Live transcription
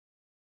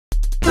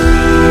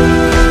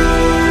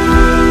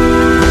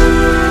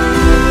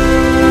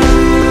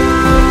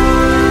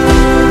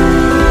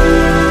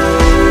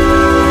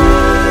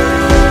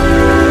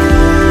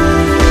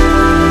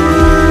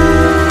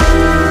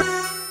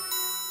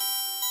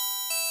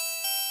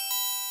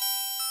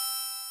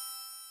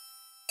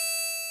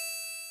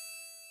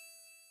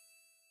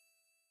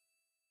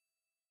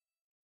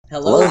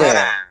Hello Hello there.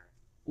 there.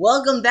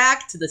 Welcome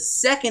back to the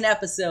second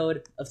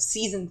episode of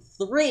Season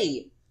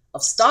 3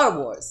 of Star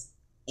Wars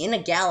in a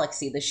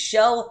Galaxy, the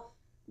show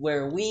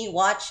where we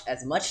watch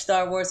as much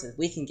Star Wars as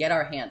we can get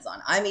our hands on.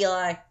 I'm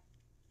Eli.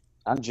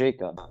 I'm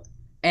Jacob.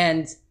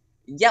 And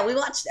yeah, we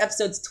watched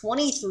episodes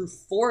 20 through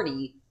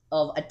 40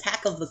 of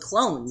Attack of the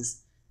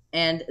Clones.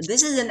 And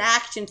this is an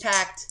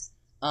action-packed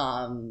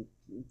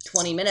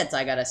 20 minutes,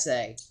 I gotta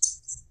say.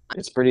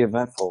 It's pretty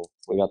eventful.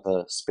 We got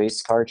the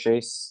space car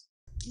chase.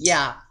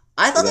 Yeah,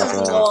 I thought that was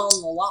going to Yeah. go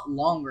on a lot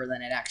longer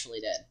than it actually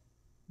did.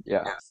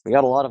 Yeah. We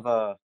got a lot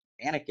of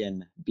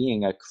Anakin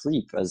being a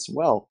creep as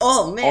well.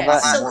 Oh All man,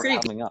 that and so more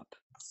creepy. coming up.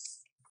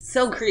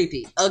 So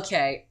creepy.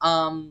 Okay,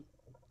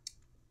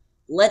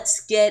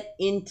 let's get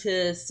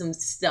into some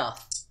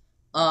stuff.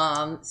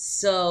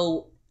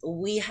 So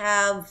we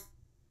have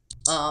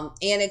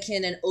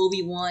Anakin and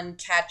Obi-Wan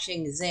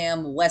catching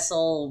Zam,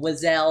 Wesell,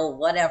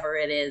 whatever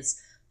it is.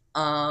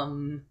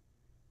 And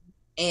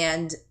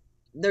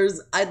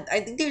I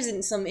think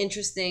there's some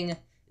interesting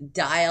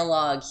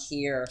dialogue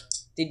here.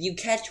 Did you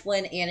catch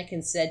when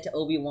Anakin said to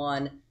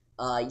Obi-Wan,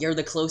 "You're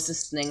the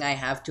closest thing I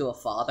have to a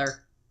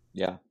father"?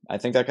 Yeah. I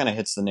think that kind of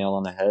hits the nail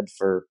on the head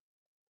for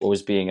what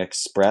was being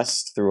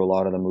expressed through a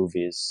lot of the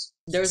movies.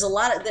 There's a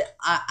lot of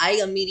I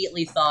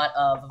immediately thought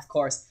of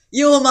course,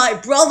 "You are my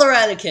brother,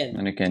 Anakin."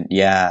 Anakin,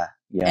 yeah.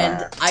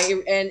 And I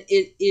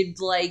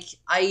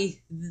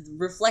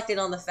reflected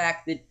on the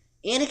fact that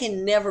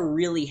Anakin never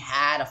really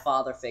had a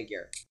father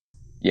figure.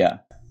 Yeah.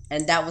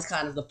 And that was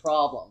kind of the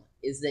problem,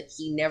 is that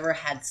he never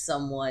had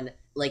someone,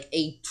 like,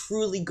 a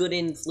truly good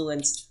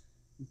influence,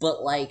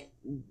 but, like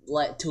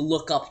to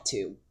look up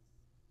to.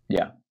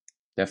 Yeah.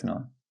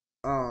 Definitely.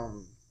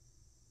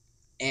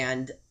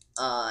 And,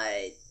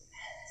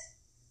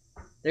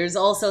 there's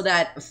also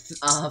that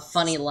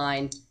funny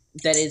line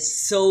that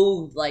is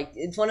so, like,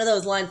 it's one of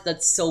those lines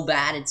that's so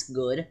bad it's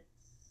good.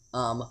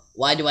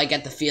 Why do I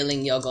get the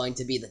feeling you're going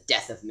to be the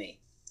death of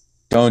me?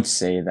 Don't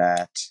say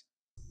that.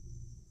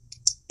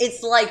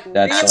 It's like,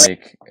 That's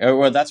really?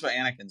 well, that's what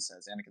Anakin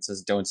says. Anakin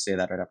says, "Don't say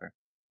that" right after.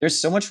 There's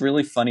so much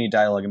really funny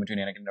dialogue in between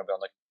Anakin and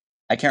Obi-Wan. Like,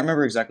 I can't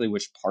remember exactly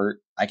which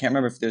part. I can't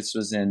remember if this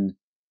was in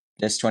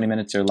this 20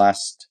 minutes or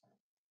last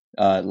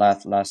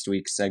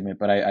week's segment,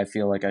 but I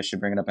feel like I should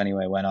bring it up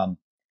anyway. When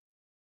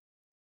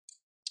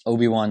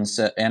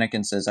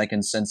Anakin says, "I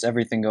can sense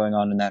everything going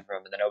on in that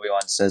room," and then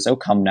Obi-Wan says, "Oh,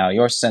 come now,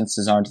 your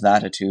senses aren't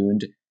that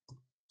attuned."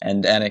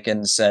 And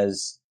Anakin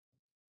says,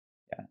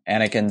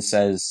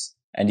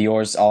 "And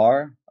yours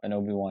are?" And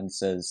Obi-Wan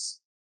says,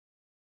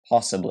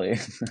 "Possibly." I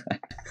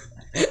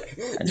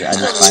just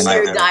Some find that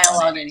weird very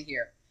dialogue funny. in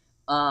here.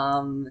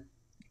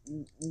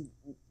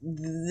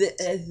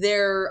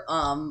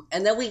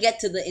 And then we get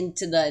to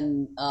into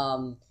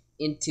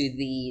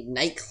the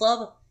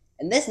nightclub,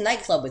 and this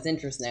nightclub was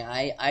interesting.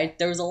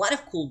 There was a lot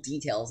of cool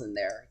details in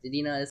there. Did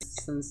you notice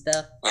some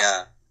stuff?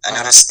 Yeah, I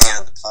noticed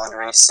the pod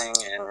racing.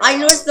 And I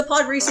noticed the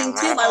pod racing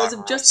too. I was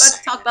pod just about to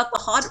racing. talk about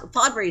the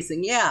pod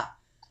racing. Yeah,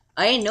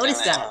 I didn't notice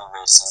and that. animal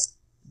racing.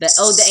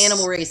 The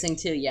animal racing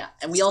too. Yeah,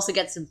 and we also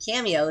get some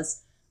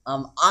cameos.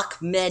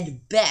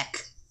 Ahmed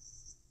Beck,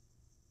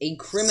 a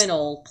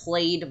criminal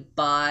played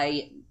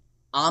by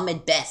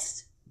Ahmed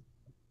Best,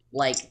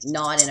 like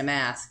not in a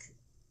mask.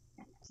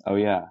 Oh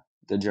yeah,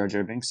 the Jar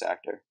Jar Binks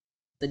actor.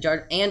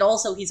 And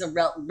also he's a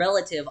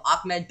relative.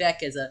 Ahmed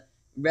Beck is a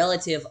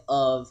relative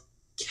of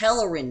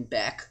Kelleran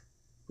Beck,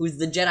 who's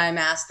the Jedi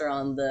Master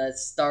on the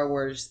Star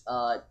Wars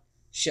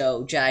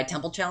show Jedi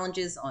Temple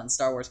Challenges on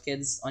Star Wars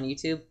Kids on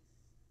YouTube.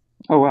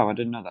 Oh wow, I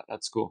didn't know that.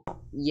 That's cool.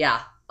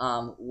 Yeah,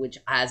 which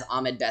has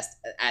Ahmed Best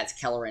as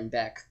Kelleran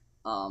Beck.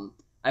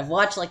 I've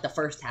watched like the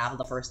first half of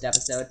the first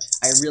episode.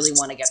 I really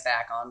want to get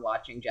back on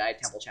watching Jedi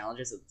Temple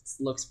Challenges. It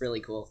looks really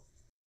cool.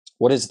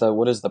 What is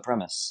the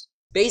premise?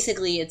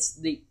 Basically, it's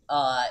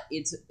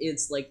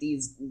like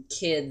these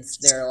kids.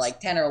 They're like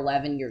 10 or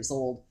 11 years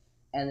old,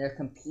 and they're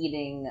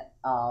competing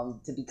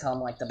to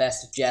become like the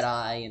best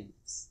Jedi. And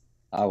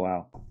Oh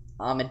wow.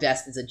 Ahmed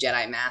Best is a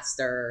Jedi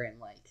Master, and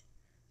like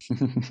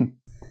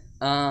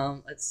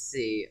let's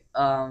see.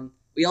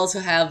 We also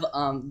have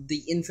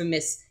the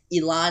infamous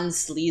Elan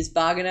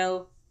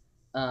Sleazebagano.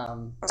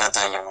 That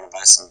time you want to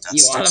buy some death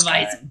You want to sticks,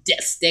 buy right? some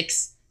death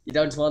sticks? You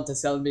don't want to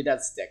sell me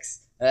death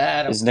sticks.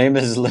 I don't. His name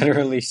is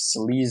literally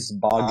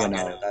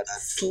Sleazebagano.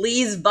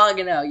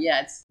 Sleazebagano,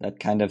 yeah. That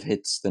kind of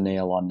hits the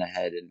nail on the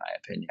head, in my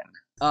opinion.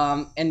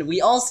 And we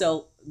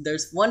also,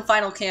 there's one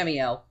final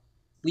cameo.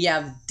 We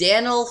have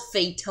Daniel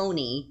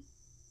Fatoni,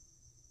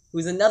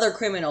 who's another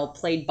criminal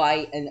played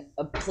by an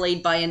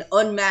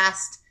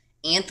unmasked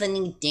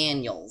Anthony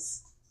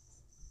Daniels.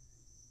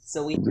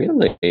 So we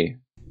Really?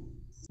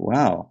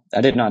 Wow,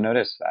 I did not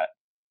notice that.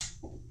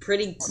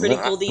 pretty cool A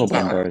little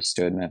detail. embarrassed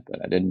to admit,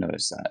 but I didn't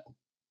notice that.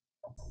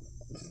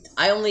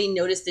 I only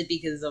noticed it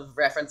because of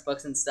reference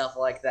books and stuff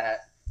like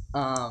that.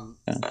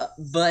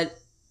 But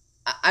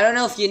I don't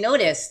know if you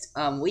noticed.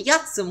 We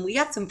got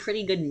some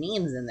pretty good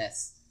memes in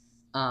this.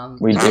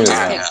 We that do, just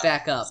yeah. picked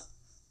back up.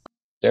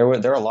 There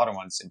are a lot of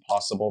ones.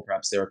 Impossible.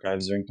 Perhaps the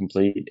archives are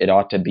incomplete. It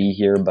ought to be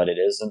here, but it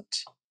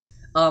isn't.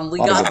 We A lot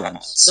of got good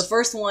ones. the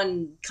first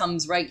one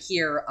comes right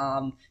here.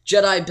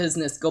 Jedi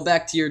business. Go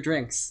back to your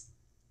drinks.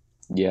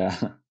 Yeah.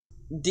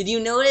 Did you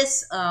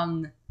notice?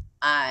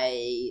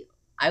 I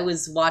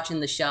was watching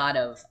the shot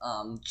of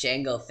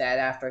Jango Fett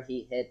after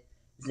he hit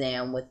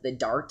Zam with the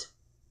dart.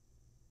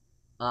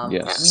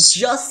 Yes. We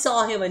just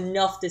saw him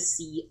enough to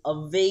see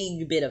a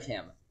vague bit of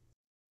him.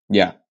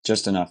 Yeah,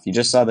 just enough. You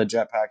just saw the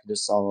jetpack, you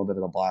just saw a little bit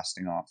of the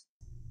blasting off.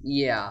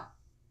 Yeah.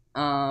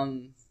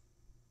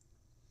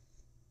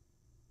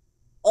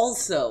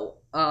 Also,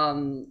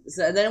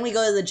 so then we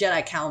go to the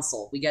Jedi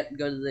Council. We go to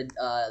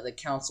the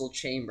council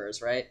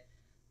chambers, right?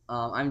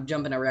 I'm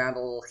jumping around a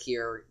little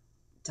here.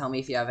 Tell me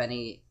if you have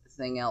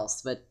anything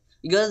else. But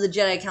we go to the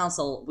Jedi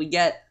Council. We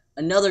get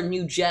another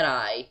new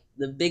Jedi.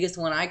 The biggest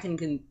one I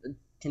can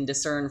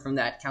discern from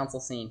that council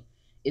scene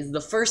is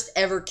the first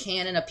ever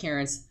canon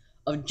appearance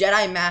of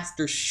Jedi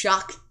Master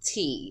Shak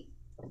Ti.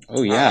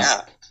 Oh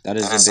yeah, that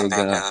is a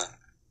big.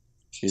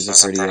 She's a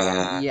pretty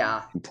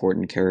Yeah,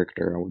 important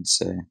character, I would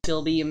say.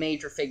 she'll be a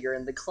major figure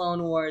in the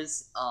Clone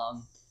Wars.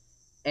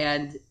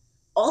 And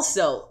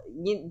also,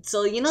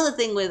 so you know the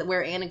thing with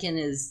where Anakin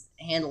is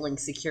handling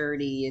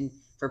security and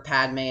for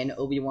Padme and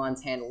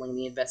Obi-Wan's handling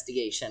the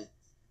investigation.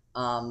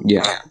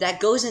 Yeah. That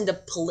goes into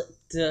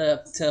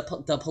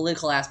the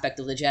political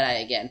aspect of the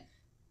Jedi again,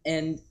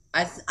 and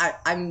I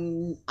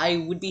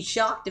would be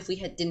shocked if we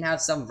didn't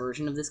have some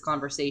version of this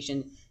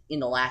conversation in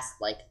the last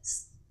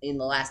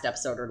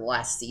episode or the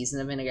last season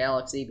of In a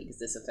Galaxy, because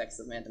this affects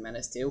the Phantom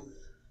Menace too.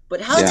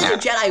 But how do the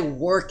Jedi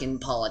work in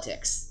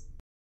politics?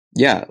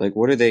 Yeah, like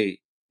what are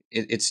they?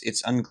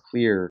 It's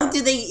unclear. How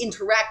do they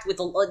interact with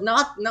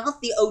not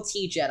the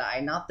OT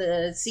Jedi, not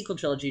the sequel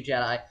trilogy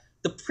Jedi,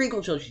 the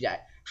prequel trilogy Jedi?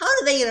 How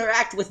do they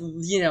interact with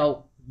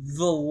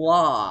the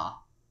law?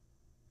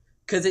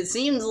 Because it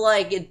seems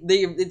like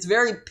it's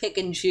very pick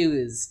and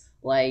choose.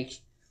 Like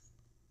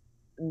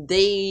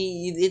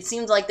it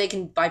seems like they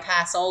can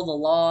bypass all the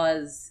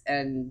laws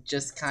and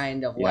just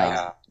kind of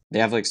they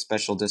have like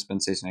special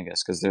dispensation, I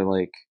guess, because they're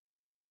like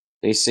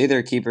they say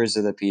they're keepers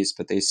of the peace,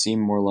 but they seem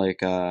more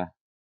like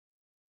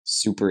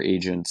super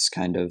agents,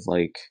 kind of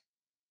like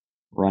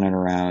running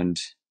around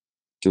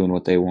doing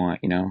what they want,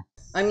 you know?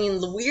 I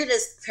mean, the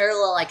weirdest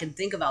parallel I can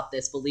think about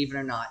this, believe it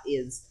or not,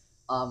 is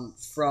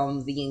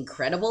from The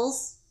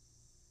Incredibles.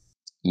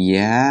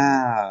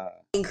 Yeah.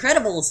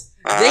 Incredibles,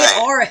 they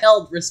are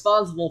held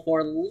responsible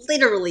for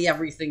literally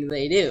everything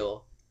they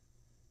do.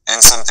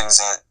 And some things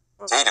that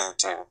they don't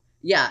do.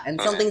 Yeah,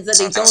 and some things that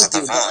they Some things don't that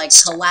do, the but like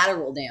villains do.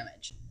 collateral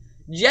damage.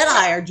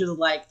 Jedi are just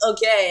like,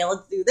 okay,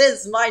 let's do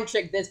this, mind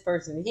trick this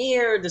person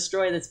here,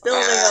 destroy this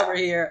building over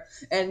here,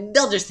 and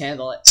they'll just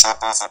handle it.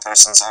 Chop off a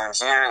person's arm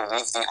here and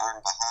leave the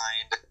arm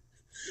behind.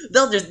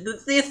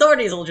 The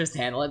authorities will just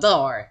handle it,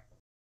 don't worry.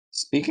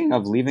 Speaking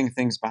of leaving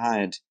things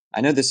behind,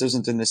 I know this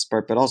isn't in this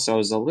part, but also I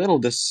was a little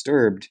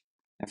disturbed,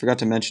 I forgot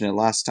to mention it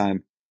last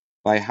time,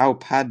 by how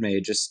Padme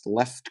just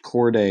left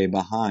Corday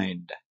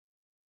behind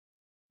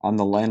on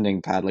the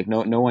landing pad. Like,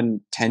 no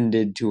one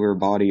tended to her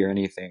body or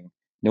anything.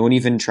 No one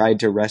even tried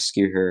to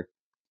rescue her.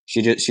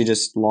 She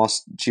just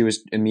lost, she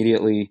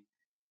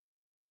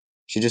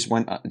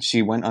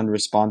went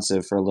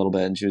unresponsive for a little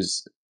bit, and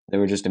they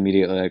were just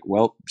immediately like,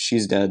 well,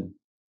 she's dead.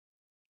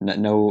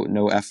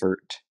 No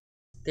effort.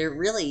 There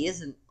really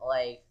isn't,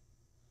 like,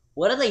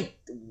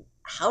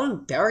 how do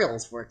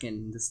burials work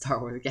in the Star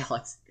Wars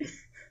galaxy?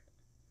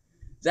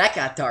 That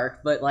got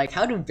dark, but, like,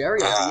 how do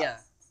burials, yeah.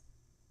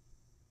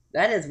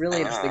 That is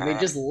really interesting, they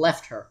just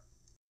left her.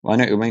 Well,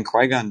 I know, when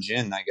Qui-Gon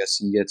Jinn, I guess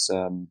he gets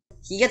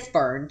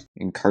burned.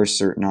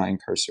 Not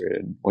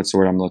incarcerated. What's the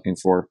word I'm looking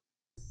for?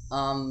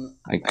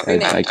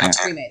 Cremated. I can't.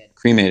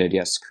 Cremated,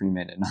 yes,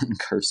 cremated, not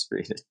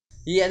incarcerated.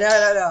 Yeah,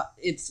 no.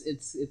 It's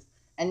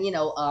and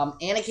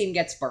Anakin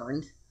gets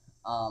burned.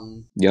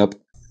 Yep.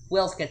 Who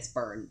else gets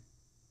burned?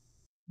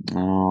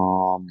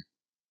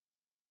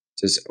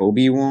 Does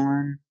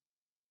Obi-Wan?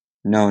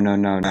 No.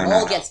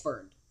 Maul gets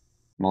burned.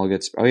 Maul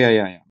gets. Oh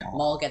yeah.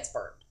 Maul gets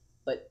burned.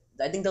 But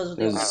I think those are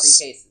the only 3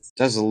 cases.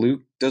 Does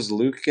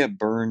Luke get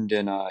burned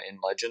in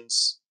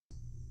Legends?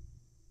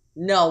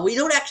 No, we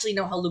don't actually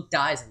know how Luke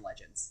dies in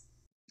Legends.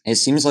 It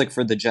seems like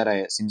for the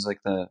Jedi, it seems like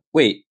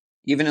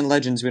even in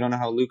Legends, we don't know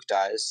how Luke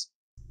dies.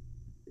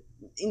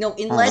 In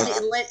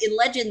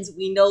Legends,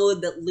 we know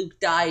that Luke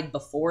died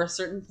before a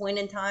certain point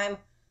in time,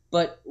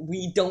 but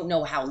we don't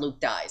know how Luke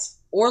dies.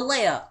 Or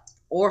Leia.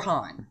 Or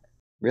Han.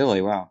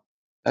 Really? Wow.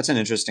 That's an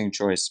interesting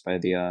choice by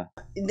the,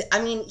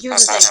 I mean,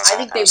 here's the thing. I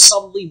think they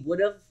probably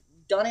would have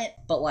done it,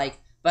 but, like,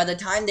 by the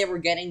time they were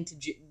getting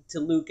to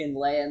Luke and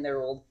Leia in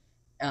their old,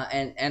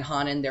 and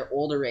Han in their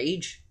older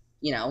age,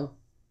 the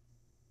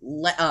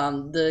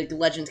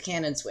Legends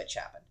canon switch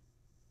happened.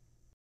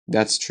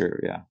 That's true,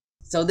 yeah.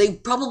 So they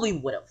probably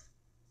would have.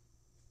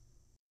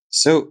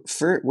 So,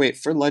 for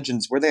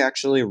Legends, were they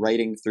actually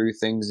writing through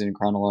things in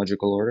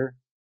chronological order?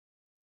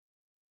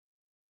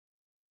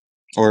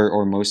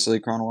 Or mostly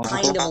chronological?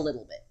 Kind of a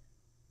little bit.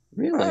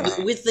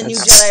 Really? With the new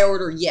Jedi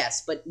Order,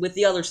 yes, but with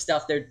the other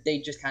stuff,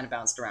 they just kind of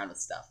bounced around with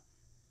stuff.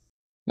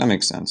 That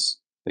makes sense.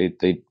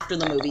 They After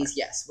the movies,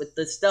 yes. With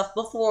the stuff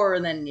before,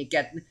 and then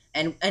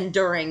and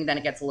during, then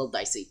it gets a little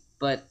dicey.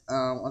 But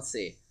let's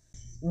see.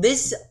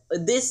 This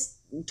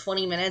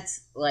 20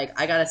 minutes, like,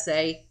 I gotta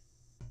say,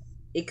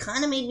 it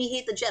kind of made me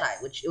hate the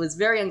Jedi, which it was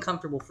very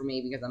uncomfortable for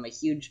me because I'm a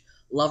huge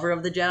lover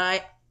of the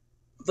Jedi.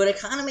 But it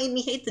kind of made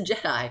me hate the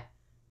Jedi.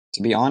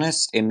 To be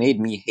honest, it made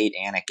me hate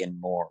Anakin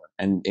more,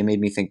 and it made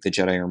me think the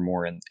Jedi are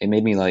more, and it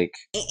made me like...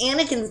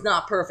 Anakin's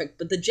not perfect,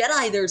 but the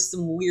Jedi, there's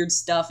some weird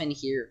stuff in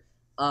here.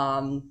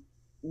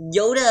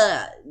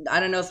 Yoda, I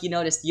don't know if you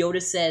noticed,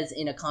 Yoda says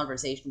in a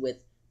conversation with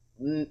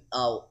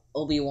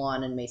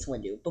Obi-Wan and Mace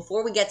Windu.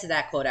 Before we get to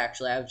that quote,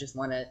 actually, I just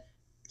want to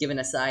give an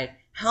aside.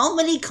 How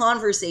many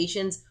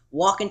conversations,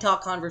 walk and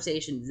talk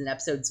conversations in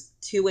episodes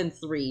 2 and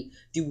 3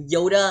 do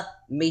Yoda,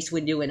 Mace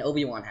Windu, and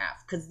Obi-Wan have?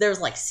 Because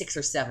there's like 6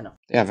 or 7 of them.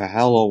 They have a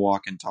hell of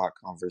walk and talk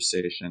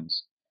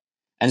conversations.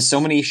 And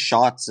so many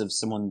shots of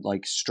someone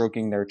like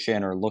stroking their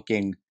chin or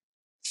looking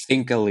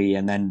thinkily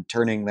and then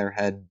turning their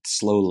head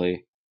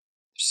slowly.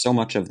 So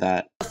much of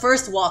that. The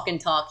first walk and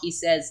talk, he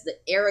says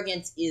that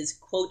arrogance is,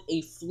 quote,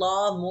 a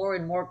flaw more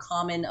and more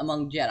common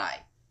among Jedi.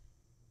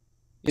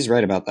 He's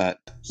right about that.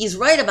 He's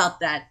right about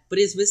that, but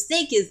his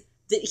mistake is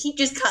that he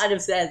just kind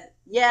of says,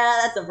 yeah,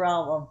 that's a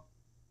problem.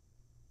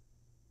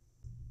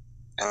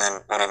 And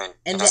then, what I mean,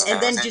 And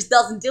then just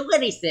doesn't do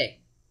anything.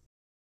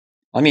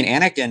 I mean,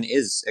 Anakin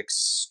is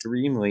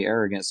extremely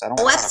arrogant, so I don't...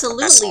 Oh,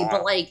 absolutely,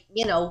 but like,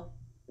 you know,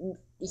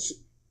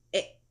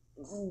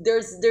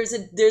 there's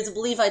a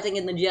belief, I think,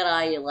 in the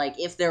Jedi, like,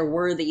 if they're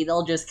worthy,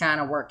 they'll just kind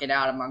of work it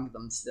out among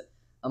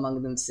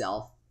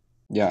themselves.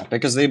 Yeah,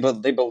 because they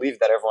believe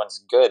that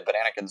everyone's good, but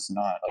Anakin's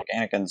not. Like,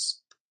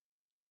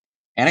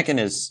 Anakin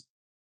is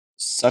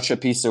such a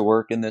piece of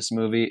work in this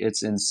movie,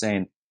 it's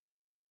insane.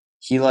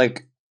 He,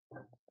 like...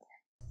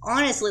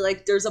 Honestly,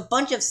 like, there's a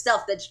bunch of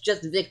stuff that's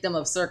just victim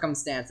of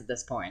circumstance at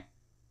this point.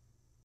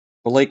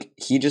 But, like,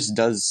 he just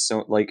does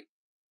so, like,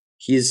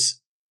 he's...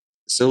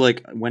 So,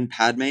 like, when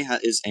Padme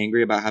is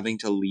angry about having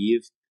to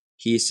leave,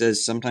 he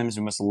says, sometimes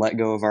we must let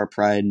go of our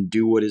pride and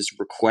do what is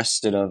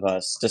requested of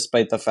us,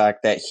 despite the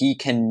fact that he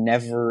can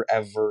never,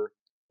 ever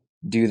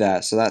do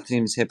that. So that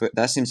seems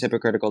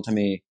hypocritical to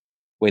me.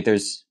 Wait,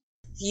 there's...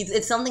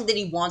 It's something that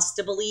he wants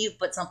to believe,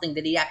 but something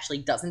that he actually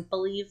doesn't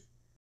believe.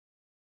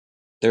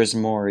 There's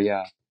more,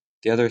 yeah.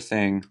 The other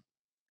thing...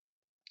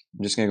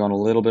 I'm just gonna go on a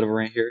little bit of a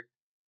rant here.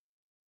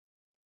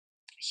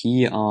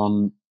 He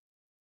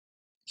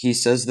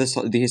says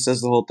the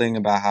whole thing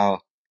about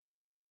how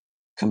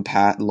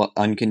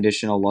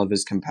unconditional love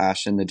is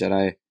compassion. The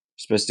Jedi are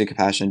supposed to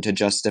compassion to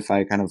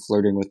justify kind of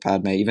flirting with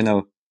Padme, even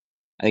though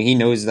I think he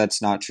knows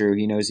that's not true.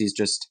 He knows he's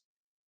just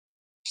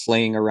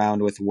playing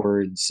around with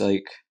words.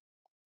 Like,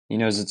 he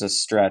knows it's a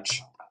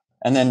stretch.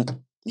 And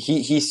then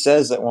he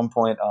says at one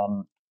point,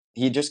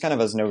 he just kind of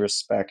has no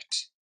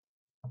respect,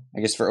 I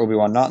guess, for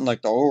Obi-Wan. Not in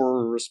like the,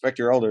 oh, respect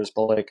your elders,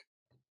 but like,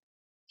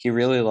 he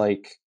really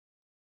like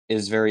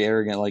is very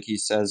arrogant. Like he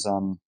says,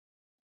 Are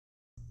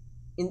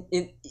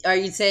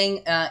you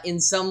saying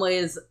in some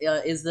ways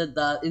is that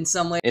the in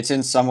some way? It's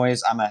in some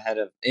ways I'm ahead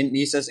of.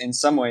 He says in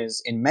some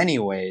ways, in many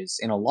ways,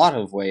 in a lot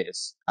of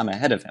ways, I'm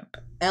ahead of him.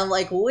 And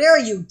like, where are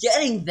you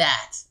getting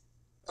that?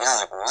 Yeah,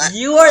 like, what?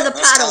 You are the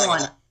Who's telling you Padawan.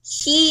 that?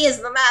 He is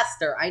the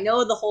master. I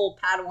know the whole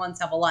Padawans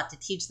have a lot to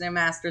teach their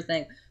master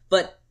thing,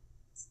 but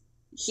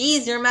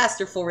he's your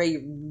master for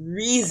a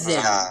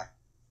reason.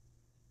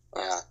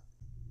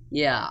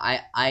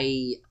 Yeah.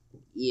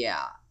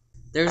 Yeah.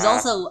 There's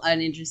also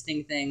an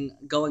interesting thing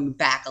going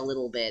back a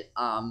little bit.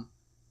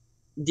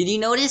 Did you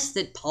notice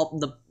that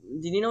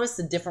Did you notice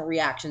the different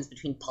reactions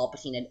between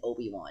Palpatine and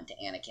Obi-Wan to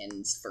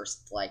Anakin's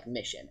first like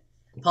mission?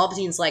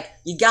 Palpatine's like,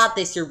 "You got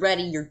this. You're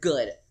ready. You're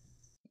good."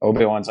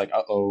 Obi-Wan's like,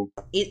 "Uh-oh."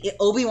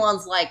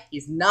 Obi-Wan's like,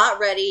 he's not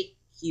ready.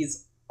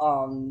 He's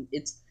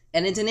it's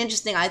an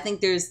interesting. I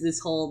think there's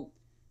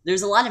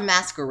a lot of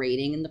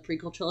masquerading in the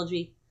prequel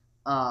trilogy,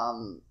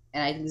 and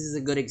I think this is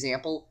a good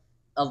example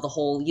of the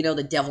whole,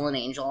 the devil and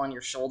angel on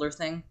your shoulder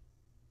thing.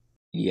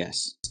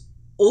 Yes.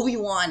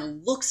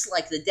 Obi-Wan looks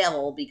like the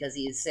devil because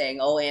he's saying,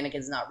 "Oh,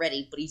 Anakin's not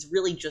ready," but he's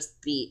really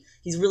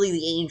he's really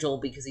the angel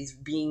because he's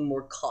being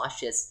more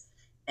cautious,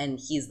 and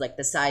he's like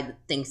the side that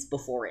thinks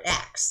before it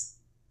acts.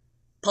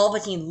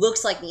 Palpatine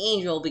looks like the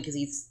angel because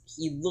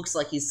he looks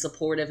like he's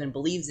supportive and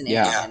believes in Anakin.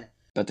 Yeah,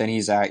 but then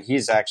he's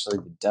actually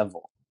the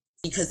devil.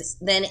 Because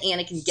then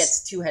Anakin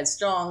gets too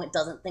headstrong,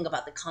 doesn't think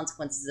about the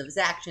consequences of his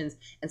actions,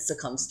 and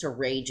succumbs to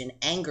rage and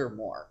anger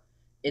more.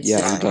 It's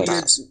Yeah, a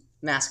weird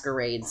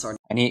masquerade sort of.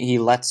 And he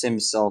lets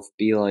himself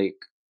be like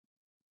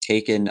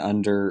taken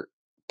under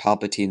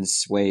Palpatine's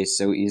sway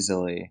so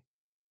easily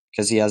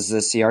because he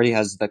already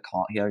has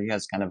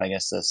kind of, I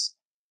guess, this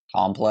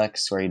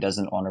complex where he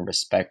doesn't want to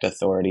respect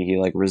authority. He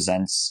like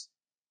resents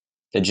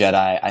the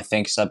Jedi. I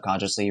think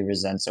subconsciously he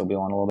resents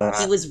Obi-Wan a little bit.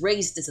 He was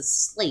raised as a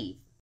slave.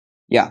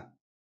 Yeah.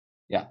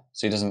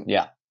 So he doesn't.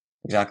 Yeah,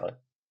 exactly.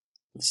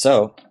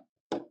 So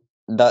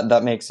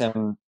that makes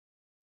him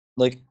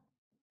like,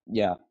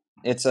 yeah.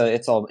 It's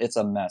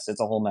a mess.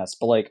 It's a whole mess.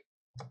 But like,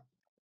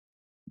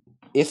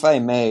 if I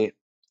may,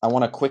 I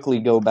want to quickly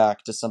go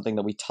back to something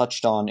that we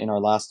touched on in our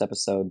last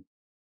episode.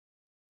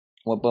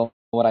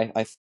 What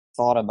I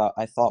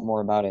thought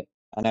more about it,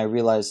 and I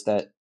realized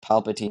that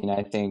Palpatine,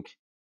 I think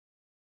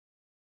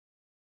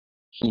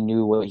he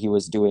knew what he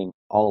was doing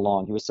all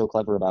along. He was so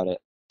clever about it.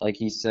 Like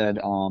he said,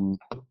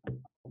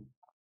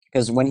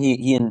 because when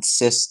he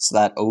insists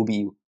that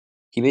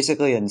he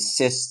basically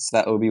insists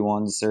that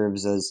Obi-Wan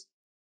serves as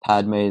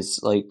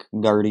Padme's like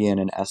guardian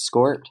and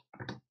escort,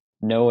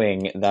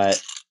 knowing that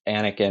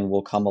Anakin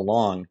will come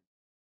along.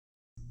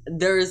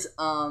 There's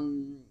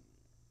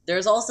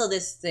also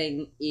this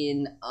thing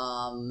in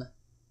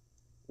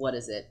what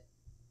is it?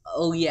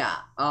 Oh yeah.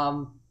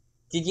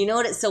 Did you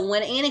notice? So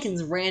when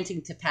Anakin's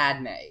ranting to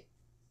Padme,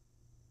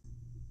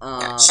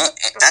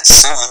 that's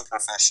so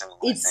unprofessional.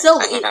 It's so,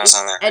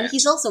 and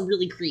he's also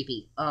really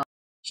creepy.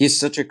 He's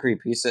such a creep.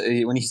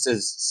 When he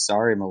says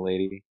 "Sorry,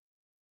 Milady,"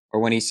 or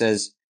when he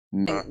says,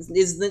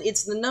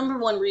 it's the number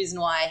one reason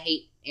why I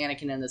hate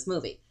Anakin in this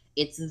movie.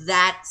 It's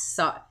that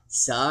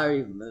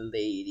sorry,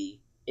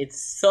 Milady. It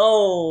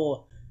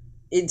sends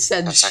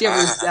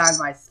shivers down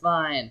my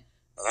spine.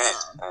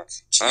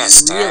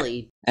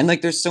 Really. And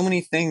like, there's so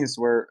many things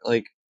where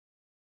like,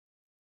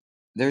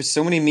 there's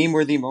so many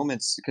meme-worthy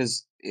moments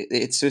because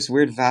it's this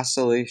weird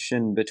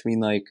vacillation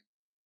between like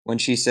when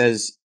she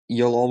says,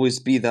 "You'll always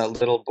be that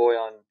little boy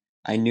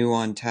I knew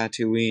on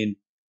Tatooine."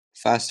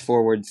 Fast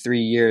forward 3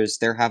 years,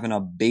 they're having a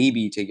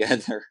baby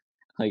together.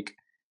 Like,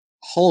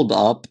 hold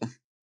up.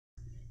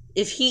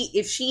 If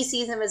she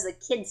sees him as a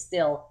kid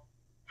still,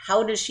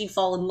 how does she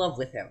fall in love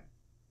with him?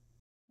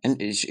 And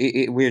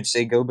it weird.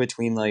 They go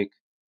between like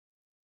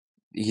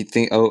this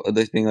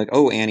being like,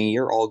 "Oh, Annie,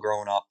 you're all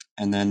grown up,"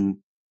 and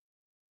then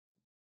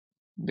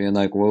being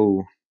like,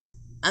 "Whoa."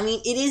 I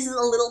mean, it is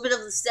a little bit of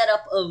the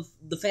setup of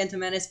the Phantom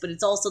Menace, but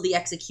it's also the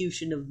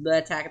execution of the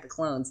Attack of the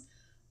Clones.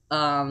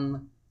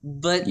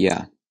 But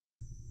yeah.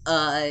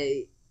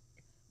 Even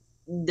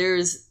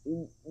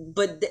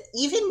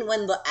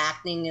when the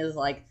acting is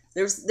like,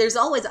 there's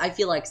always, I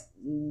feel like,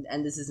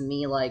 and this is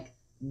me, like,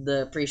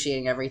 the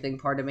appreciating everything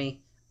part of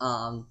me,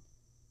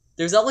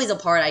 there's always a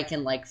part I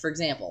can, like, for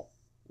example,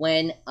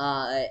 when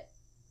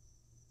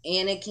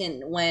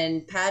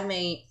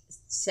Padme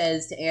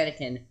says to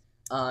Anakin,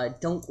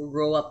 don't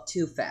grow up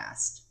too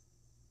fast.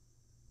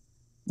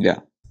 Yeah.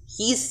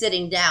 He's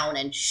sitting down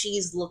and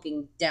she's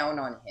looking down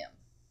on him.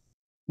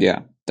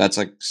 Yeah, that's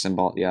like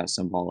symbolic,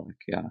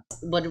 yeah.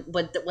 But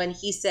when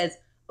he says,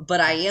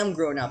 "But I am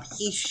grown up,"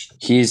 he's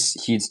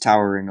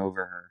towering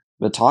over her.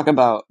 But talk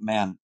about,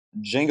 man,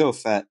 Jango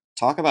Fett.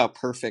 Talk about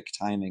perfect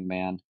timing,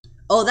 man.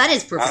 Oh, that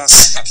is perfect.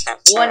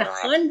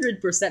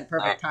 100%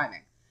 perfect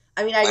timing.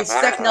 I mean, I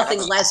expect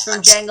nothing less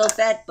from Jango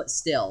Fett, but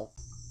still.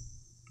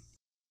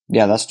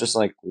 Yeah, that's just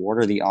like, what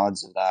are the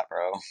odds of that,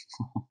 bro?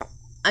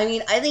 I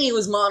mean, I think he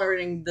was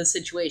monitoring the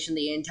situation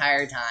the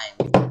entire time.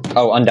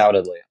 Oh,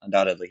 undoubtedly.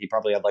 He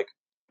probably had like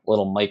a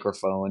little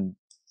microphone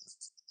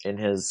in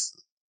his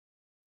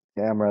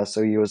camera,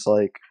 so he was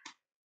like,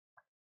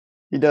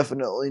 he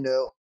definitely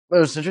knew. But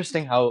it was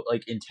interesting how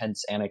like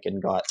intense Anakin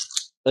got.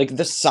 Like,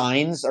 the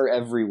signs are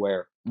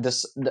everywhere.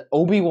 The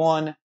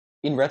Obi-Wan,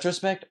 in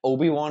retrospect,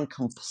 Obi-Wan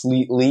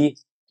completely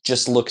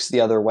just looks the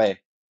other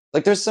way.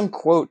 Like, there's some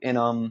quote in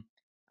I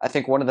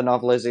think one of the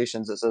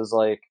novelizations that says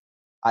like,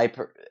 I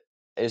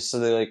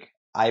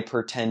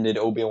pretended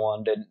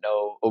Obi-Wan didn't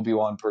know.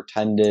 Obi-Wan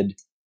pretended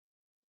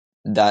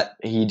that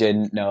he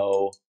didn't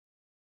know.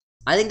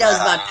 I think that was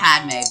about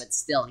Padme, but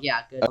still,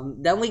 yeah, good.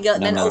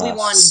 Then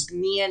Obi-Wan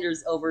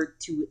meanders over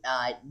to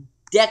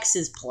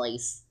Dex's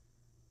place.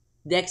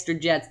 Dexter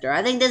Jetster.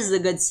 I think this is a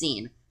good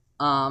scene.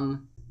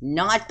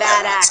 Not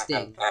bad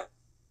acting.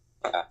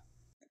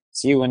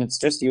 See, when it's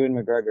just you and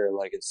McGregor,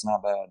 like, it's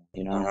not bad,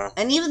 you know?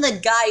 And even the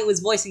guy who was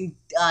voicing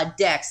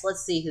Dex,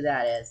 let's see who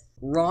that is.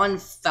 Ron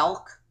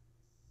Falk.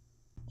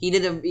 He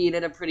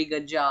did a pretty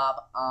good job.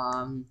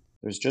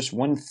 There's just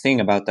one thing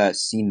about that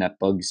scene that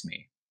bugs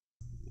me.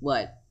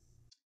 What?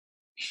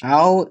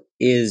 How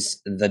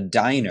is the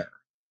diner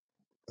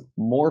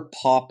more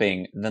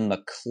popping than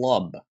the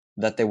club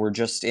that they were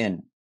just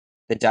in?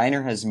 The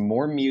diner has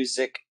more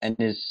music and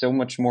is so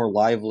much more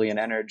lively and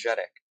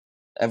energetic.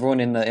 Everyone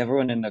in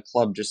the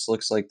club just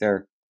looks like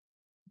they're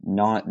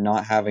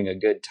not having a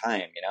good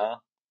time, you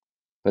know?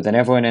 But then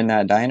everyone in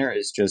that diner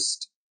is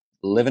just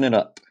living it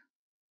up.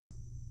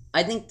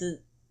 I think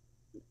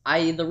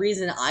the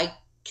reason I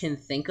can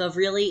think of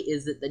really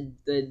is that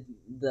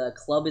the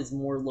club is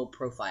more low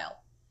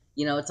profile.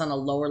 You know, it's on a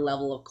lower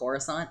level of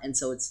Coruscant, and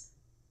so it's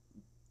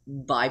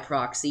by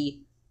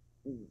proxy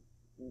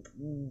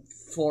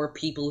for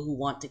people who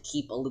want to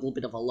keep a little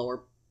bit of a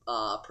lower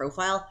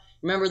profile.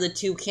 Remember the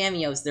two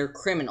cameos, they're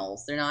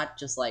criminals. They're not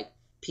just like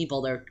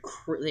people,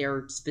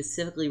 they're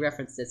specifically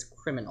referenced as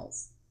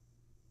criminals.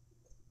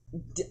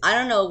 I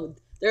don't know,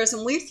 there are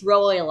some weird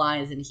throwaway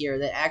lines in here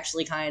that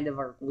actually kind of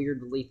are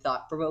weirdly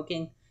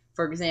thought-provoking.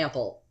 For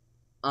example,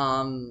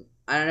 I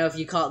don't know if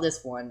you caught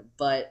this one,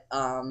 but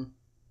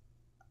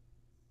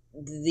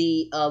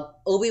the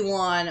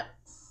Obi-Wan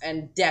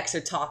and Dex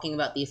are talking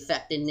about the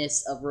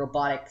effectiveness of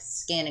robotic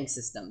scanning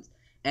systems.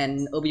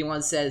 And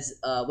Obi-Wan says,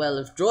 well,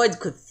 if droids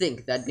could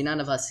think, that'd be none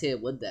of us here,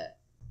 would there?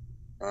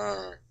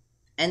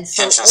 And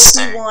so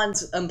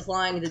Obi-Wan's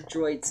implying that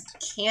droids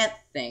can't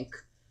think,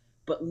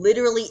 but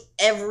literally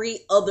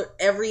every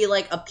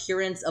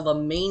appearance of a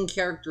main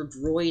character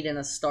droid in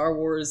a Star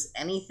Wars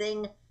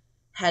anything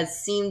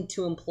has seemed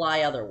to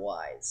imply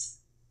otherwise.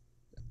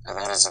 Oh,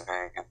 that is a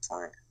very good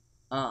point.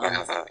 You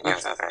have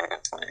a very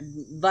good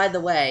point. By the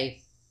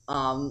way,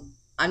 I'm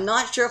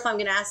not sure if I'm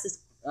going to ask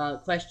this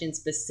question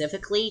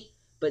specifically,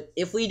 but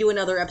if we do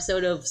another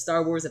episode of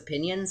Star Wars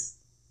Opinions,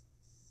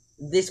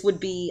 this would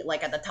be,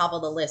 like, at the top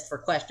of the list for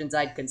questions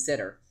I'd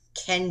consider.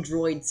 Can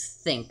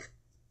droids think?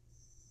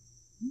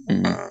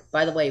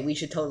 By the way, we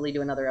should totally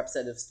do another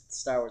episode of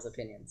Star Wars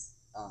Opinions.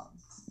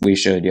 We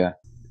should, yeah.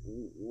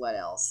 What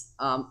else?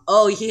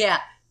 Oh, yeah.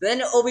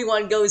 Then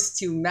Obi-Wan goes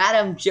to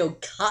Madame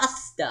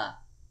Jocasta.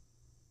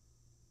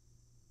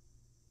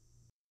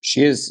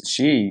 She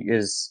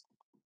is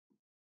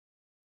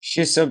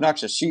so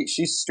obnoxious.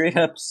 She straight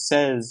up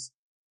says,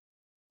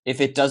 if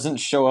it doesn't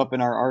show up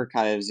in our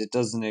archives, it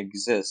doesn't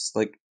exist.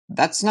 Like,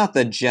 that's not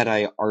the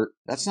Jedi art.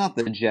 That's not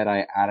the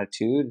Jedi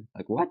attitude.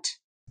 Like, what?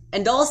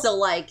 And also,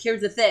 like,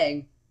 here's the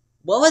thing.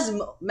 What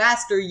was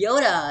Master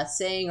Yoda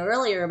saying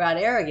earlier about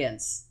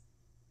arrogance?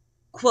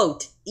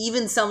 Quote,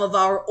 even some of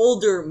our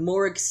older,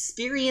 more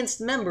experienced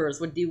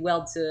members would do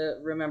well to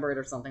remember it,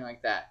 or something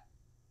like that.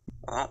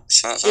 Well,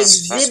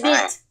 Exhibit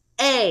right.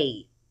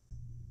 A.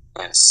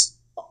 Yes.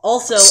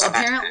 Also,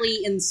 apparently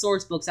in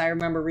source books, I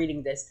remember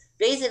reading this,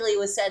 basically it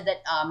was said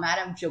that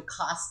Madame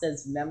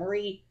Jocasta's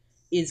memory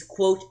is,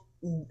 quote,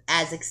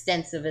 as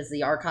extensive as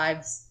the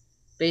archives,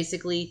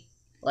 basically.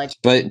 Like,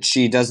 but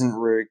she doesn't.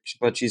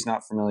 But she's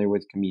not familiar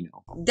with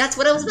Camino. That's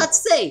what I was about to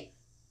say.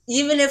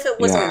 Even if it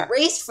was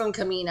erased from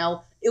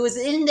Camino, it was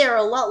in there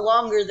a lot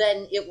longer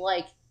than it,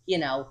 like, you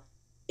know,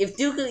 even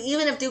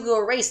if Dooku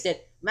erased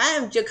it,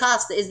 Madame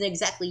Jocasta isn't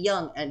exactly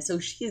young, and so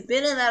she's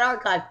been in that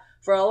archive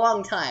for a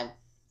long time.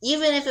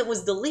 Even if it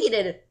was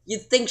deleted,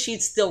 you'd think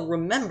she'd still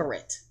remember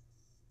it.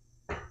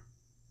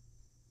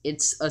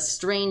 It's a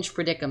strange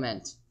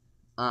predicament,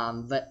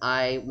 but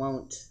I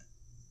won't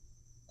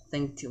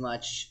think too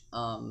much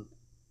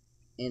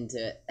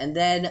into it. And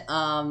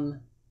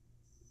then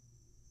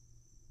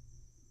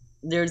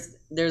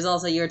there's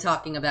also, you're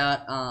talking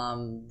about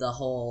the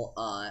whole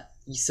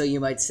so you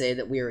might say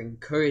that we are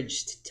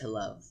encouraged to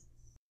love.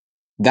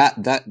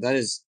 That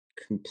is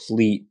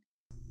complete.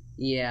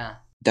 Yeah.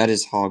 That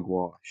is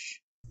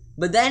hogwash.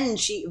 But then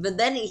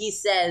he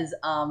says,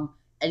 and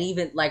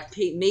even, like,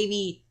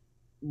 maybe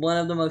one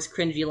of the most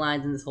cringy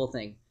lines in this whole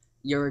thing,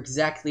 "You're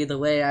exactly the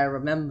way I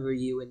remember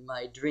you in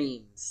my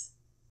dreams."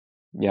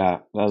 Yeah,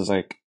 that was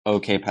like,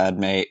 okay,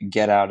 Padme,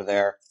 get out of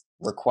there.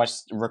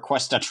 Request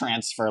a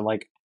transfer,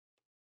 like,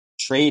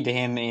 trade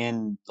him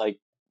in, like,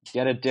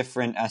 get a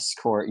different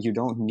escort. You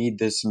don't need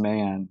this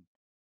man.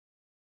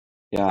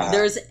 Yeah.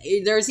 There's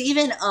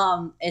even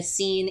a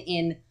scene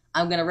in,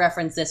 I'm gonna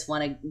reference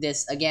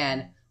this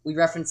again. We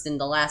referenced in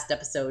the last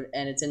episode,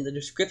 and it's in the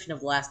description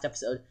of the last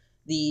episode,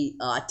 the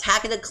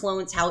Attack of the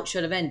Clones, how it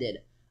should have ended.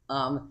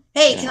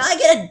 Hey, can I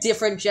get a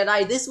different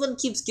Jedi? This one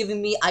keeps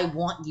giving me I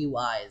want you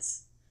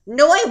eyes.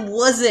 No, I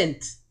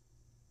wasn't!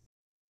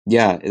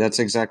 Yeah, that's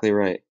exactly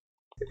right.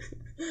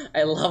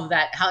 I love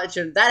that. How it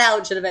should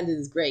have ended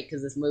is great,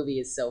 because this movie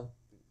is so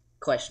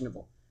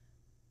questionable.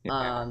 Yeah.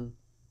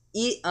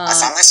 I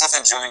found myself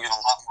enjoying it a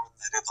lot more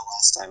than I did the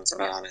last time, to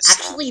be honest.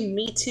 Actually,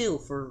 me too,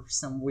 for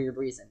some weird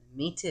reason.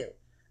 Me too.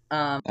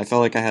 I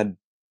felt like I had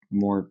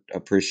more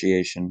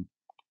appreciation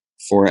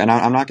for it, and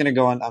I'm not going to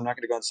go on. I'm not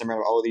going to go on some.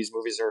 Oh, these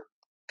movies are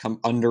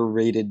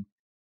underrated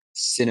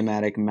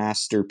cinematic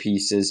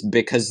masterpieces,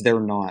 because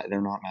they're not.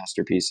 They're not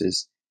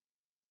masterpieces,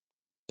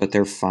 but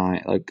they're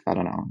fine. Like, I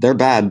don't know. They're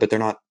bad, but they're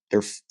not.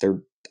 They're.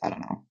 I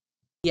don't know.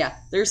 Yeah,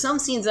 there are some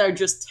scenes that are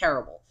just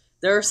terrible.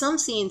 There are some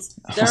scenes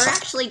that are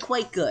actually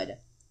quite good.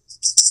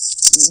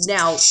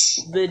 Now,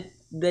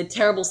 the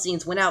terrible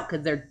scenes went out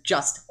because they're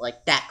just,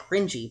 like, that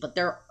cringy, but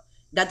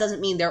that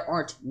doesn't mean there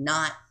aren't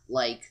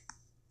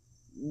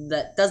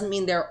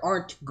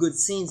good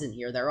scenes in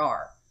here. There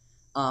are.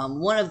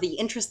 One of the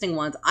interesting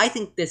ones, I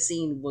think this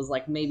scene was,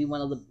 like, maybe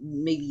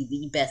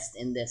the best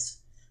in this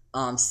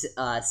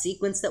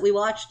sequence that we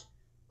watched.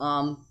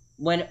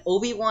 When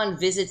Obi-Wan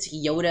visits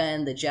Yoda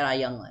and the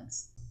Jedi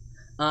younglings.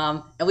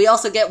 And we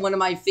also get one of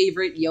my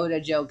favorite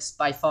Yoda jokes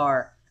by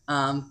far.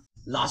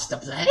 Lost a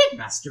planet,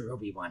 Master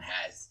Obi-Wan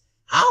has.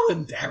 How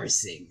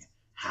embarrassing.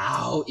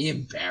 How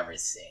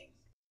embarrassing.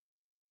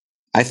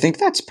 I think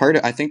that's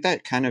I think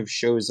that kind of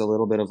shows a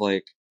little bit of,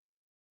 like,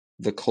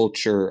 the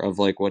culture of,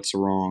 like, what's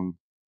wrong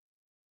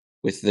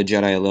with the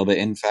Jedi a little bit.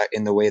 In fact,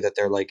 in the way that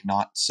they're, like,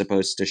 not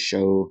supposed to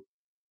show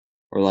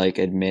or, like,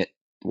 admit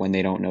when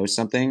they don't know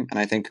something. And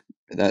I think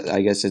that,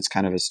 I guess it's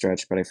kind of a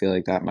stretch, but I feel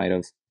like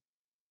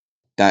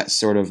that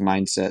sort of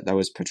mindset that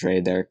was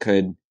portrayed there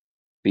could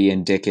be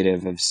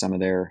indicative of some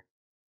of their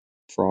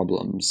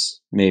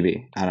problems.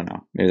 Maybe. I don't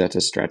know. Maybe that's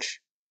a stretch.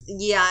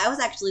 Yeah, I was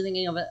actually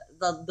thinking of it.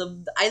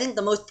 I think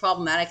the most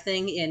problematic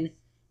thing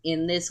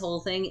in this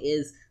whole thing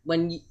is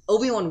when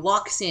Obi-Wan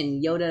walks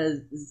in,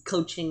 Yoda is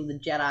coaching the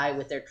Jedi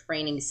with their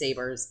training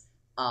sabers,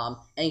 and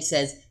he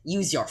says,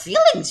 "Use your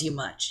feelings, you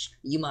must."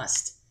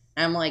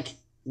 And I'm like,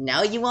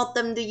 now you want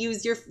them to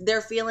use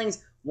their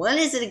feelings? When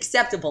is it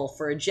acceptable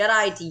for a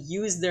Jedi to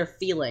use their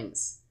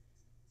feelings?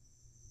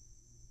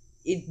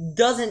 It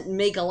doesn't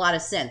make a lot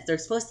of sense. They're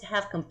supposed to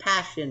have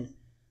compassion,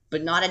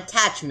 but not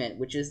attachment,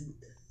 which is,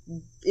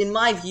 in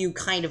my view,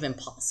 kind of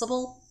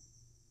impossible.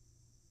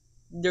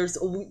 There's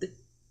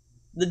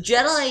the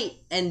Jedi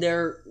and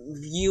their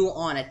view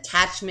on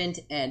attachment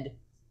and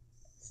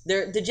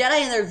the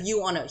Jedi and their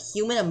view on a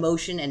human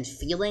emotion and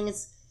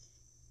feelings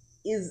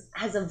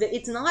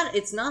it's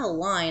not a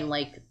line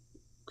like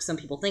some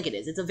people think it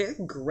is. It's a very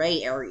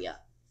gray area.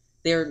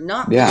 They're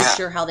not really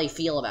sure how they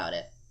feel about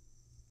it.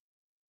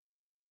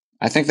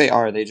 I think they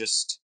are. They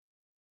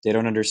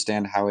don't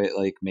understand how it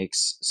like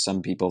makes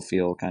some people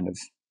feel kind of.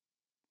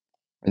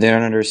 They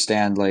don't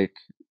understand like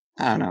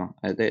I don't know.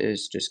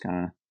 It's just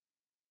kind of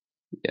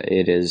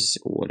it is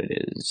what it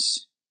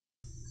is.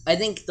 I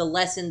think the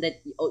lesson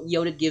that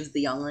Yoda gives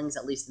the younglings,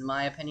 at least in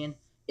my opinion,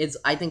 is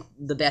I think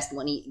the best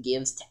one he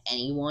gives to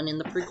anyone in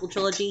the prequel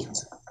trilogy.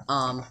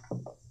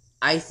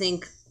 I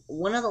think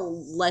one of the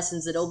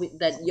lessons that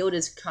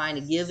Yoda's trying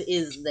to give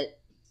is that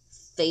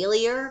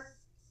failure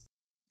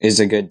is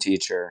a good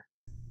teacher.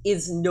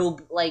 Is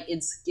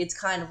it's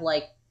kind of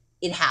like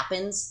it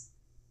happens,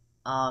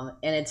 and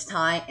it's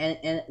time,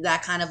 and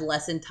that kind of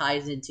lesson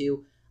ties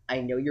into. I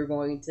know you're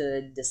going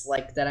to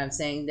dislike that I'm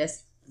saying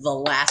this. The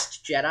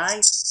Last Jedi,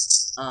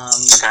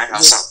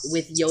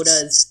 with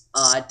Yoda's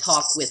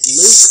talk with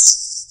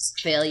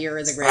Luke. Failure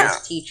is the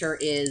greatest teacher.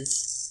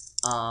 Is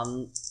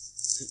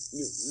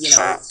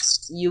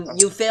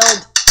you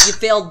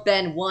failed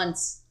Ben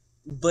once,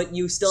 but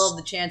you still have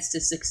the chance to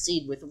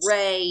succeed with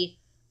Rey.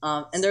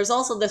 And there's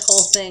also this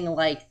whole thing,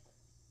 like,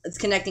 it's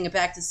connecting it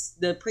back to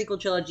the prequel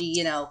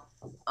trilogy,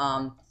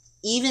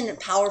 even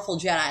powerful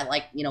Jedi,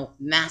 like,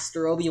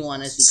 Master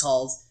Obi-Wan, as he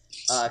calls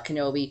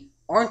Kenobi,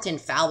 aren't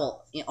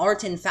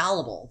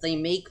infallible. They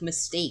make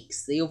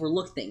mistakes. They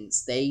overlook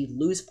things. They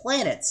lose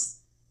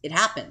planets. It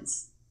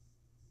happens.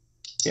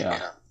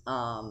 Yeah.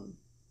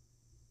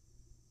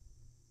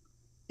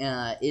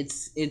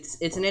 It's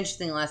an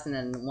interesting lesson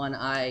and one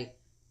I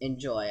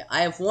enjoy.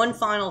 I have one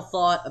final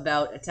thought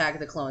about Attack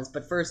of the Clones,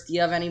 but first, do you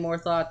have any more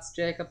thoughts,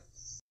 Jacob?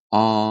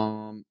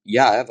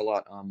 Yeah, I have a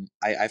lot.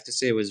 I have to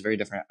say it was very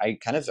different. I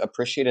kind of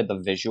appreciated the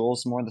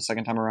visuals more the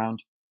second time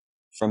around.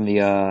 From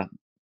the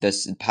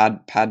this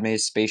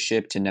Padme's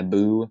spaceship to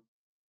Naboo.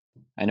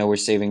 I know we're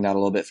saving that a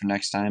little bit for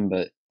next time,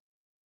 but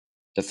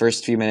the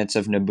first few minutes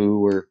of Naboo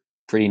were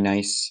pretty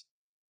nice.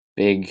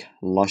 Big,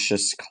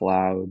 luscious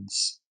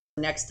clouds.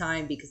 Next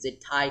time, because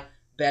it tie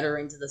better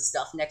into the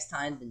stuff next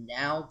time than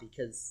now,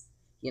 because,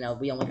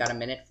 we only got a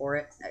minute for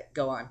it.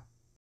 Go on.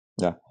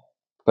 Yeah.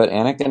 But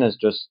Anakin is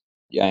just...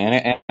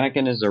 Yeah,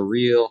 Anakin is a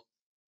real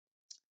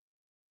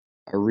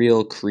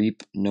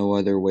creep. No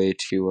other way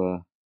to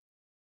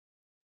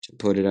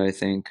put it, I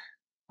think.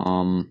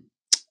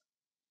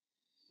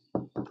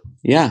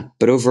 Yeah,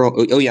 but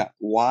overall... Oh, yeah.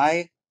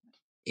 Why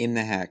in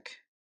the heck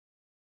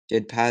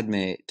did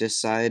Padme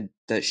decide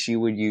that she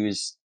would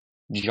use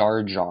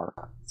Jar Jar?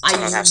 I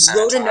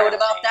wrote a note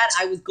about that.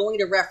 I was going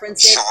to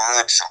reference it.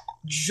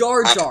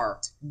 Jar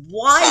Jar.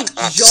 Why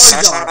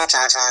Jar Jar?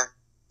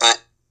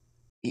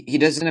 He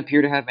doesn't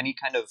appear to have any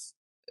kind of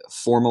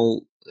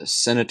formal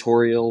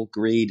senatorial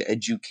grade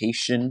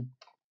education.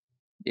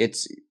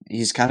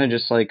 He's kind of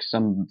just like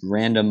some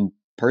random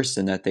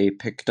person that they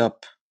picked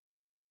up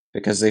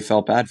because they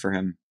felt bad for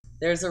him.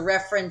 There's a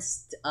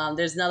reference,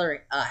 there's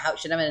another, how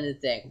should I end the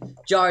thing?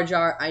 Jar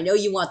Jar, I know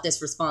you want this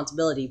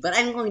responsibility, but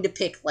I'm going to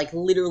pick, like,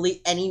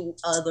 literally any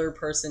other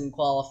person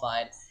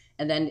qualified.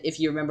 And then, if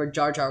you remember,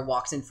 Jar Jar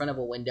walks in front of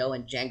a window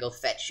and Jango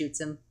Fett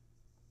shoots him.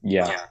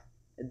 Yeah.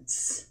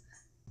 It's...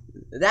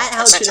 That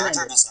how it should have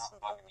ended. Does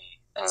not bug me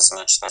as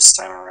much this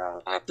time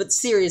around. But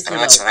seriously,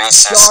 though,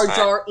 Jar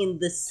Jar in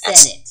the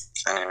Senate.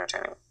 Kind of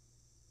entertaining.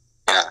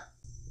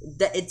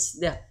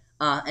 Yeah.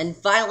 And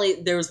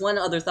finally, there was one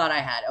other thought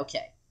I had.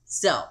 Okay.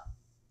 So,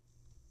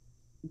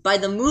 by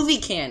the movie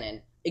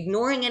canon,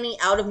 ignoring any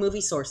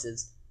out-of-movie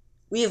sources,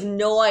 we have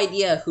no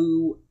idea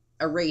who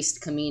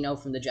erased Kamino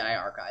from the Jedi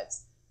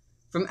Archives.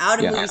 From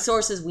out-of-movie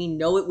sources, we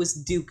know it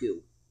was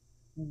Dooku.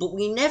 But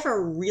we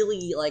never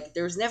really,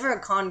 there's never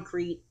a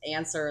concrete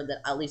answer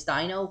that at least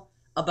I know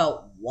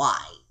about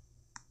why.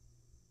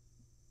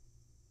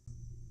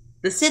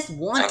 The Sith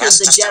wanted the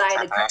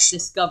Jedi to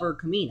discover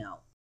Kamino.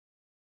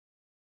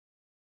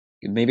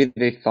 Maybe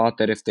they thought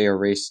that if they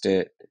erased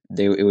it,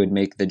 it would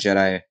make the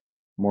Jedi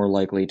more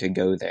likely to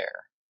go there.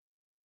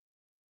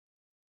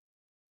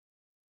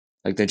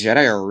 Like the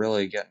Jedi are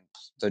really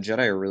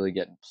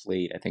getting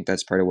played. I think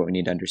that's part of what we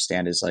need to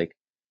understand is like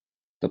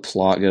the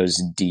plot goes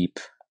deep.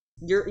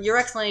 Your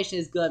explanation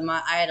is good.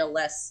 I had a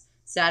less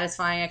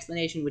satisfying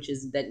explanation, which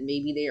is that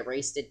maybe they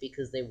erased it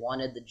because they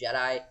wanted the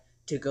Jedi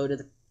to go to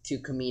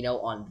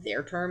Kamino on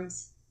their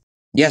terms.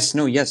 Yes,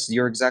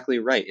 you're exactly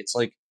right. It's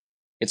like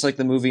it's like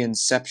the movie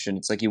Inception.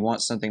 It's like you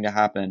want something to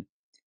happen,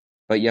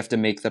 but you have to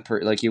make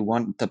you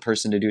want the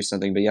person to do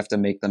something, but you have to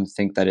make them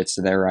think that it's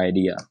their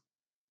idea.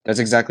 That's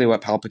exactly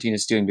what Palpatine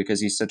is doing because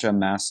he's such a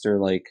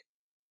master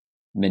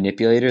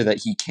manipulator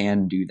that he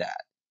can do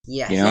that.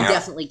 Yeah, you know? He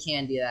definitely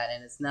can do that,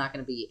 and it's not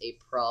going to be a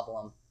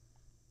problem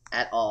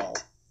at all.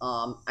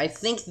 I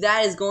think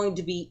that is going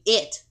to be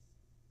it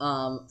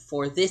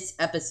for this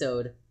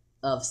episode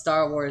of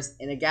Star Wars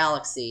in a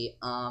Galaxy.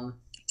 All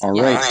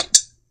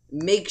right.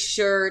 Make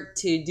sure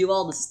to do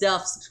all the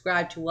stuff.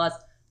 Subscribe to us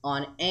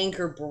on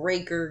Anchor,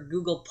 Breaker,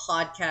 Google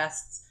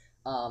Podcasts,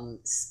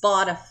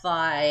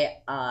 Spotify,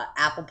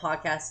 Apple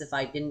Podcasts, if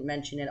I didn't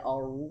mention it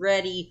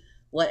already.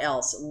 What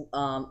else?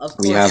 Of course,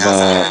 we have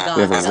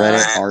a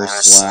Reddit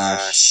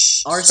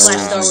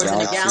r/Star Wars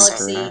in a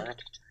Galaxy.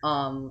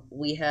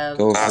 We have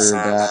go for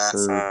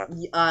that.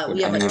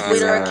 We have a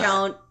Twitter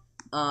account,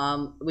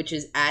 which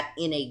is at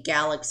In a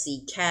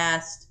Galaxy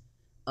Cast.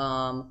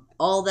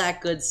 All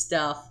that good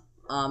stuff.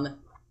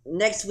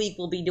 Next week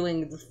we'll be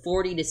doing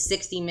 40 to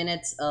 60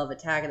 minutes of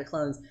Attack of the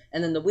Clones,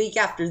 and then the week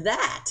after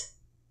that,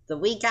 I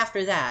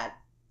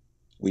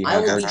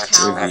will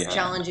be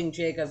challenging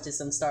Jacob to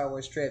some Star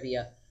Wars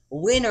trivia.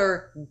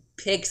 Winner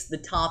picks the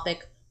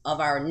topic of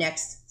our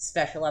next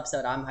special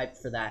episode. I'm hyped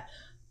for that.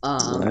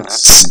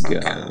 Let's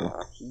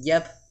go.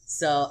 Yep.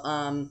 So,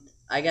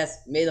 I guess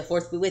may the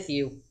Fourth be with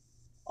you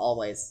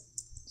always.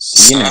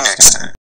 See you next time.